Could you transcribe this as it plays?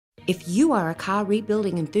If you are a car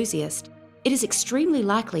rebuilding enthusiast, it is extremely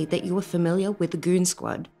likely that you are familiar with the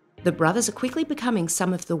Goonzquad. The brothers are quickly becoming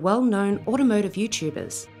some of the well-known automotive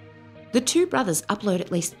YouTubers. The two brothers upload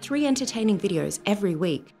at least 3 entertaining videos every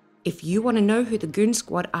week. If you want to know who the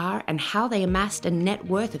Goonzquad are and how they amassed a net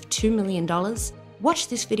worth of $2 million, watch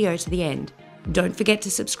this video to the end. Don't forget to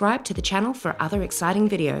subscribe to the channel for other exciting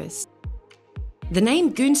videos. The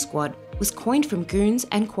name Goonzquad was coined from goons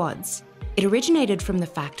and quads. It originated from the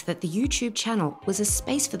fact that the YouTube channel was a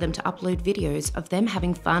space for them to upload videos of them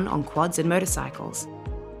having fun on quads and motorcycles.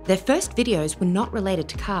 Their first videos were not related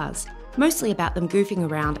to cars, mostly about them goofing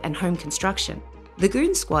around and home construction. The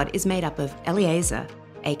Goonzquad is made up of Eliezer,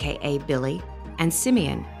 aka Billy, and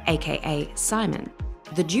Simeon, aka Simon.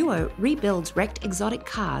 The duo rebuilds wrecked exotic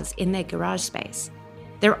cars in their garage space.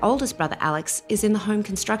 Their oldest brother Alex is in the home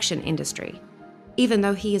construction industry. Even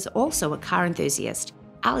though he is also a car enthusiast,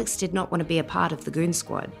 Alex did not want to be a part of the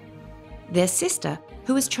Goonzquad. Their sister,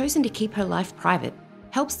 who has chosen to keep her life private,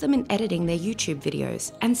 helps them in editing their YouTube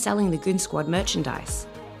videos and selling the Goonzquad merchandise.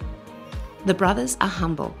 The brothers are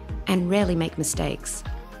humble and rarely make mistakes.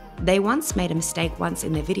 They once made a mistake once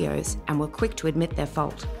in their videos and were quick to admit their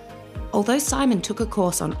fault. Although Simon took a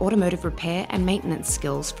course on automotive repair and maintenance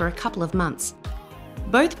skills for a couple of months,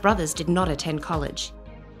 both brothers did not attend college.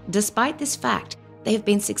 Despite this fact, they have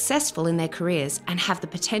been successful in their careers and have the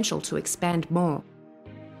potential to expand more.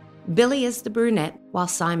 Billy is the brunette while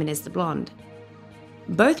Simon is the blonde.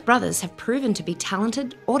 Both brothers have proven to be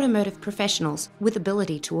talented automotive professionals with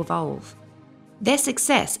ability to evolve. Their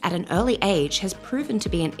success at an early age has proven to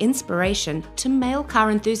be an inspiration to male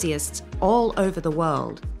car enthusiasts all over the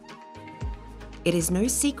world. It is no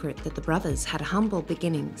secret that the brothers had humble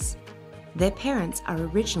beginnings. Their parents are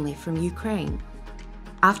originally from Ukraine.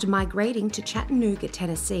 After migrating to Chattanooga,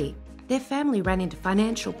 Tennessee, their family ran into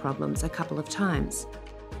financial problems a couple of times.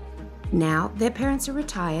 Now, their parents are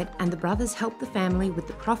retired and the brothers help the family with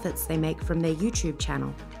the profits they make from their YouTube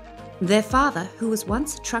channel. Their father, who was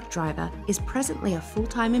once a truck driver, is presently a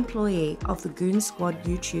full-time employee of the Goonzquad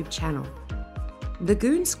YouTube channel. The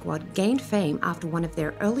Goonzquad gained fame after one of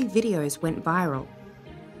their early videos went viral.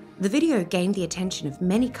 The video gained the attention of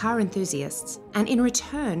many car enthusiasts and in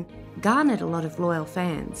return garnered a lot of loyal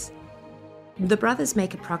fans. The brothers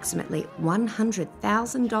make approximately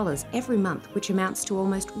 $100,000 every month, which amounts to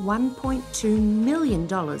almost $1.2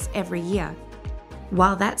 million every year.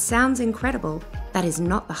 While that sounds incredible, that is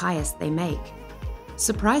not the highest they make.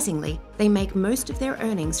 Surprisingly, they make most of their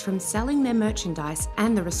earnings from selling their merchandise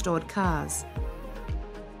and the restored cars.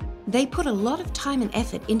 They put a lot of time and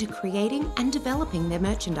effort into creating and developing their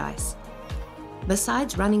merchandise.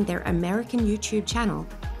 Besides running their American YouTube channel,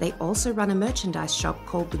 they also run a merchandise shop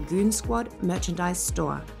called the Goonzquad Merchandise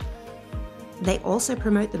Store. They also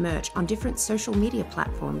promote the merch on different social media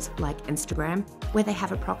platforms like Instagram, where they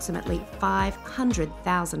have approximately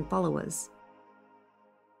 500,000 followers.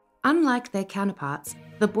 Unlike their counterparts,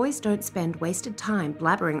 the boys don't spend wasted time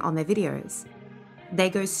blabbering on their videos. They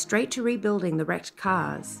go straight to rebuilding the wrecked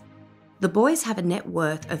cars. The boys have a net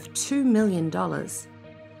worth of $2 million.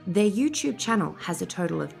 Their YouTube channel has a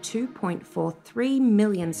total of 2.43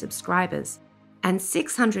 million subscribers and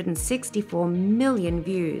 664 million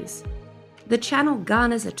views. The channel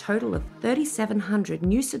garners a total of 3,700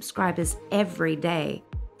 new subscribers every day.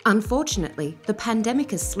 Unfortunately, the pandemic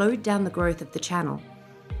has slowed down the growth of the channel.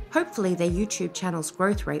 Hopefully, their YouTube channel's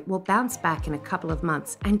growth rate will bounce back in a couple of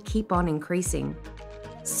months and keep on increasing.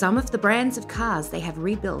 Some of the brands of cars they have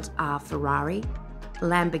rebuilt are Ferrari,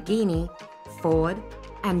 Lamborghini, Ford,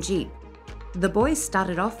 and Jeep. The boys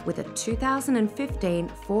started off with a 2015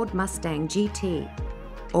 Ford Mustang GT.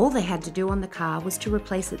 All they had to do on the car was to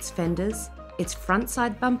replace its fenders, its front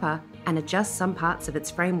side bumper, and adjust some parts of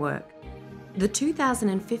its framework. The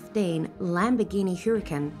 2015 Lamborghini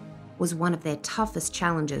Huracan was one of their toughest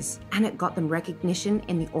challenges, and it got them recognition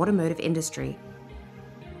in the automotive industry.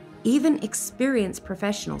 Even experienced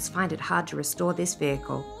professionals find it hard to restore this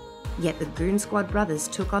vehicle, yet the Goonzquad brothers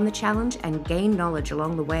took on the challenge and gained knowledge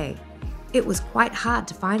along the way. It was quite hard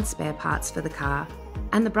to find spare parts for the car,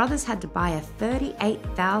 and the brothers had to buy a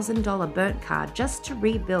 $38,000 burnt car just to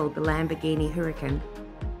rebuild the Lamborghini Huracan.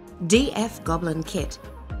 DF Goblin Kit.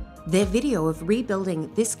 Their video of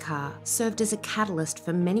rebuilding this car served as a catalyst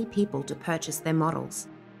for many people to purchase their models.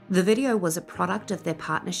 The video was a product of their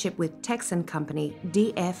partnership with Texan company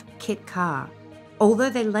DF Kit Car.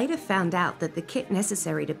 Although they later found out that the kit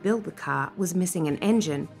necessary to build the car was missing an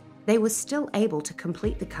engine, they were still able to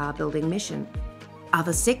complete the car building mission.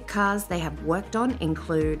 Other sick cars they have worked on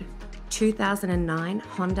include 2009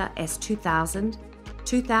 Honda S2000,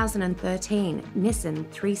 2013 Nissan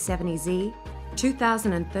 370Z,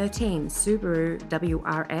 2013 Subaru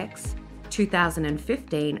WRX,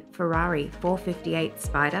 2015 Ferrari 458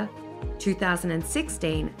 Spider,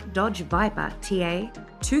 2016 Dodge Viper TA,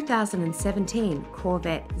 2017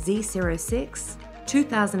 Corvette Z06,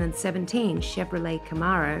 2017 Chevrolet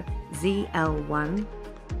Camaro ZL1,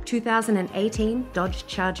 2018 Dodge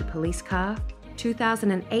Charger police car,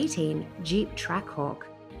 2018 Jeep Trackhawk,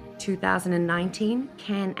 2019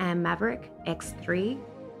 Can-Am Maverick X3,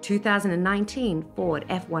 2019 Ford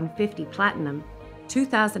F-150 Platinum,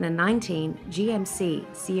 2019 GMC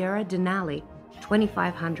Sierra Denali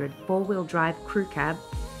 2500 four-wheel drive crew cab,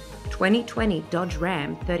 2020 Dodge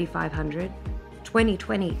Ram 3500,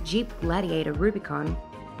 2020 Jeep Gladiator Rubicon,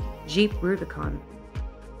 Jeep Rubicon.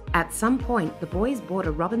 At some point, the boys bought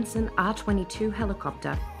a Robinson R-22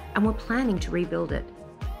 helicopter and were planning to rebuild it.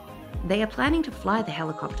 They are planning to fly the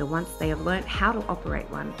helicopter once they have learnt how to operate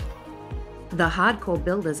one. The hardcore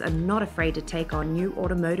builders are not afraid to take on new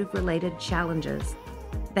automotive-related challenges.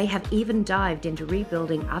 They have even dived into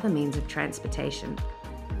rebuilding other means of transportation.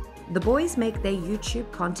 The boys make their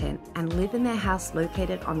YouTube content and live in their house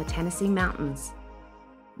located on the Tennessee mountains.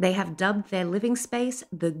 They have dubbed their living space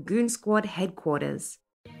the Goonzquad headquarters.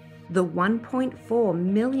 The $1.4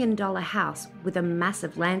 million house with a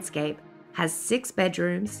massive landscape has 6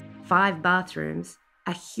 bedrooms, 5 bathrooms,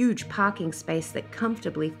 a huge parking space that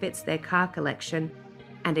comfortably fits their car collection,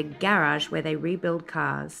 and a garage where they rebuild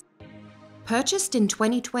cars. Purchased in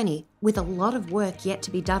 2020 with a lot of work yet to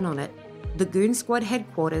be done on it, the Goonzquad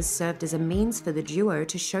headquarters served as a means for the duo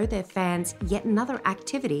to show their fans yet another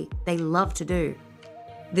activity they love to do.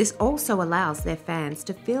 This also allows their fans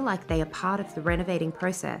to feel like they are part of the renovating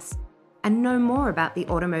process and know more about the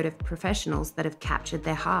automotive professionals that have captured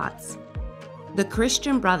their hearts. The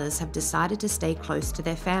Christian brothers have decided to stay close to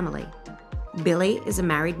their family. Billy is a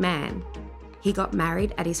married man. He got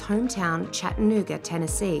married at his hometown, Chattanooga,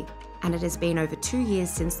 Tennessee, and it has been over 2 years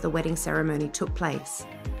since the wedding ceremony took place.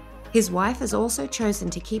 His wife has also chosen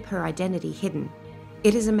to keep her identity hidden.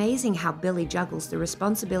 It is amazing how Billy juggles the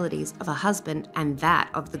responsibilities of a husband and that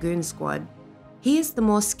of the Goonzquad. He is the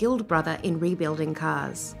more skilled brother in rebuilding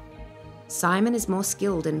cars. Simon is more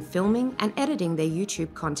skilled in filming and editing their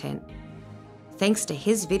YouTube content. Thanks to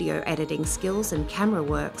his video editing skills and camera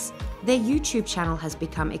works, their YouTube channel has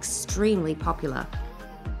become extremely popular.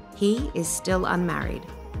 He is still unmarried.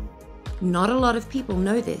 Not a lot of people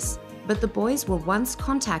know this, but the boys were once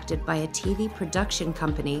contacted by a TV production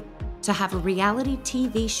company to have a reality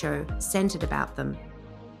TV show centered about them.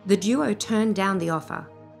 The duo turned down the offer.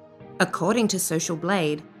 According to Social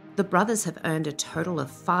Blade, the brothers have earned a total of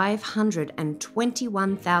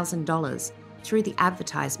 $521,000 through the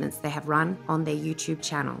advertisements they have run on their YouTube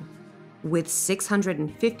channel. With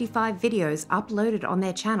 655 videos uploaded on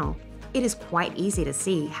their channel, it is quite easy to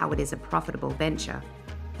see how it is a profitable venture.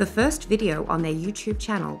 The first video on their YouTube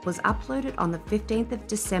channel was uploaded on the 15th of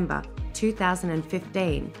December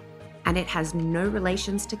 2015, and it has no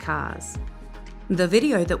relations to cars. The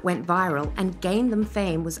video that went viral and gained them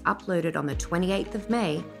fame was uploaded on the 28th of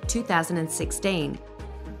May 2016.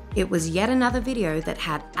 It was yet another video that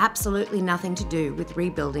had absolutely nothing to do with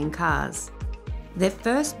rebuilding cars. Their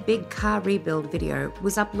first big car rebuild video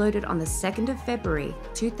was uploaded on the 2nd of February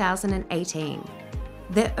 2018.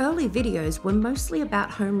 Their early videos were mostly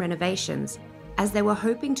about home renovations, as they were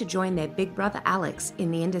hoping to join their big brother Alex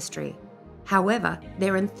in the industry. However,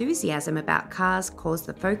 their enthusiasm about cars caused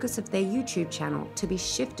the focus of their YouTube channel to be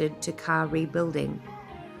shifted to car rebuilding.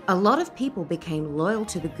 A lot of people became loyal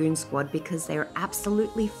to the Goonzquad because they are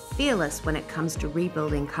absolutely fearless when it comes to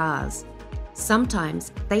rebuilding cars.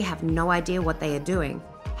 Sometimes they have no idea what they are doing.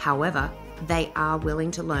 However, they are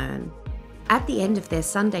willing to learn. At the end of their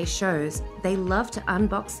Sunday shows, they love to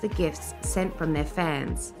unbox the gifts sent from their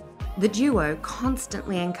fans. The duo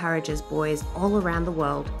constantly encourages boys all around the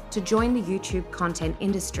world to join the YouTube content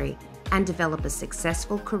industry and develop a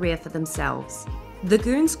successful career for themselves. The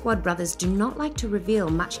Goonzquad brothers do not like to reveal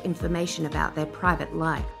much information about their private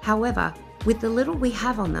life. However, with the little we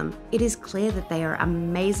have on them, it is clear that they are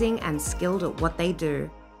amazing and skilled at what they do.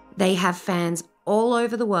 They have fans all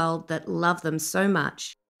over the world that love them so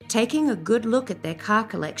much. Taking a good look at their car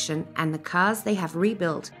collection and the cars they have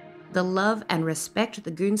rebuilt, the love and respect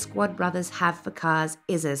the Goonzquad brothers have for cars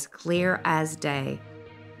is as clear as day.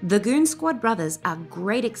 The Goonzquad brothers are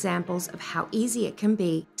great examples of how easy it can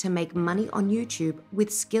be to make money on YouTube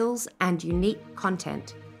with skills and unique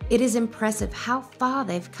content. It is impressive how far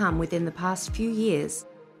they've come within the past few years,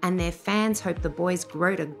 and their fans hope the boys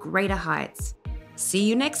grow to greater heights. See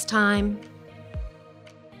you next time!